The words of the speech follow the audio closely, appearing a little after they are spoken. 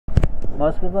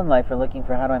Most people in life are looking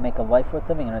for how do I make a life worth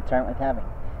living and a retirement worth having.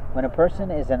 When a person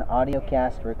is an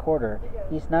audiocast recorder,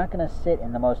 he's not going to sit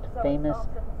in the most famous,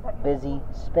 busy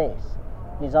space.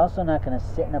 He's also not going to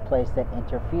sit in a place that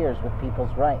interferes with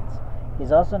people's rights.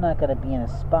 He's also not going to be in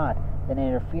a spot that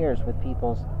interferes with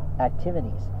people's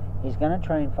activities. He's going to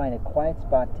try and find a quiet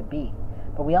spot to be.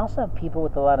 But we also have people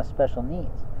with a lot of special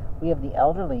needs. We have the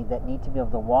elderly that need to be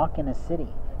able to walk in a city.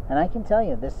 And I can tell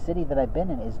you, this city that I've been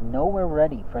in is nowhere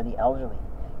ready for the elderly.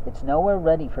 It's nowhere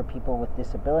ready for people with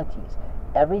disabilities.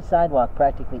 Every sidewalk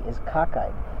practically is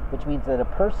cockeyed, which means that a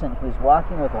person who's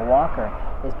walking with a walker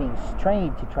is being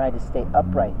strained to try to stay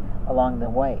upright along the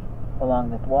way, along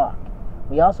the walk.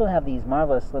 We also have these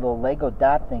marvelous little Lego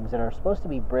dot things that are supposed to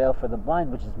be Braille for the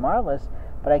blind, which is marvelous,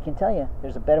 but I can tell you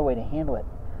there's a better way to handle it.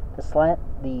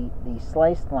 The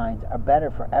sliced lines are better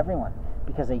for everyone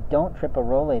because they don't trip a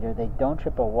rollator, they don't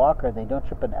trip a walker, they don't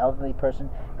trip an elderly person,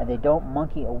 and they don't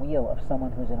monkey a wheel of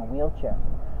someone who's in a wheelchair.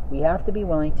 We have to be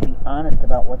willing to be honest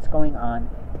about what's going on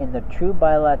in the true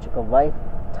biological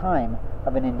lifetime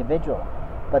of an individual.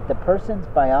 But the person's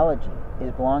biology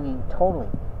is belonging totally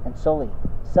and solely,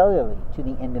 cellularly, to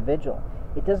the individual.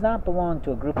 It does not belong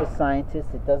to a group of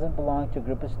scientists. It doesn't belong to a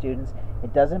group of students.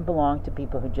 It doesn't belong to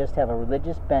people who just have a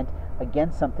religious bent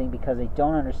against something because they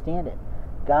don't understand it.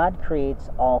 God creates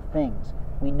all things.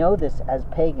 We know this as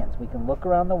pagans. We can look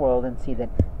around the world and see that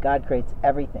God creates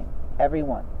everything,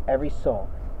 everyone, every soul,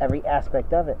 every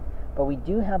aspect of it. But we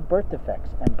do have birth defects,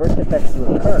 and birth defects do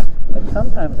occur. But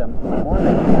sometimes a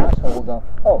Mormon asshole will go,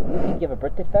 oh, you can give a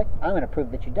birth defect? I'm going to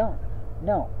prove that you don't.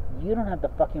 No, you don't have the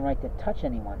fucking right to touch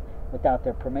anyone without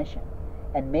their permission.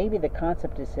 And maybe the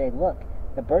concept is say, look,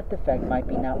 the birth defect might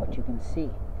be not what you can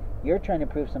see. You're trying to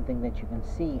prove something that you can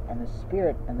see, and the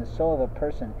spirit and the soul of a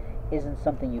person isn't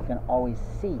something you can always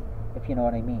see, if you know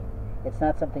what I mean. It's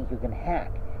not something you can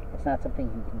hack. It's not something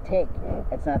you can take.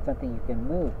 It's not something you can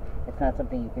move. It's not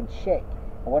something you can shake.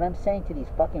 And what I'm saying to these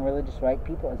fucking religious right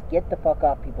people is get the fuck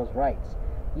off people's rights.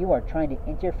 You are trying to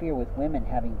interfere with women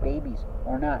having babies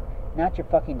or not. Not your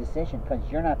fucking decision,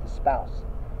 because you're not the spouse.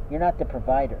 You're not the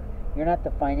provider. You're not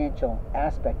the financial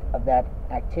aspect of that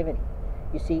activity.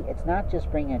 You see, it's not just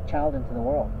bringing a child into the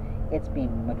world. It's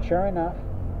being mature enough,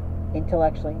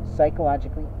 intellectually,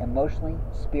 psychologically, emotionally,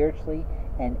 spiritually,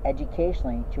 and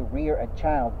educationally to rear a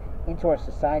child into our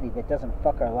society that doesn't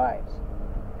fuck our lives.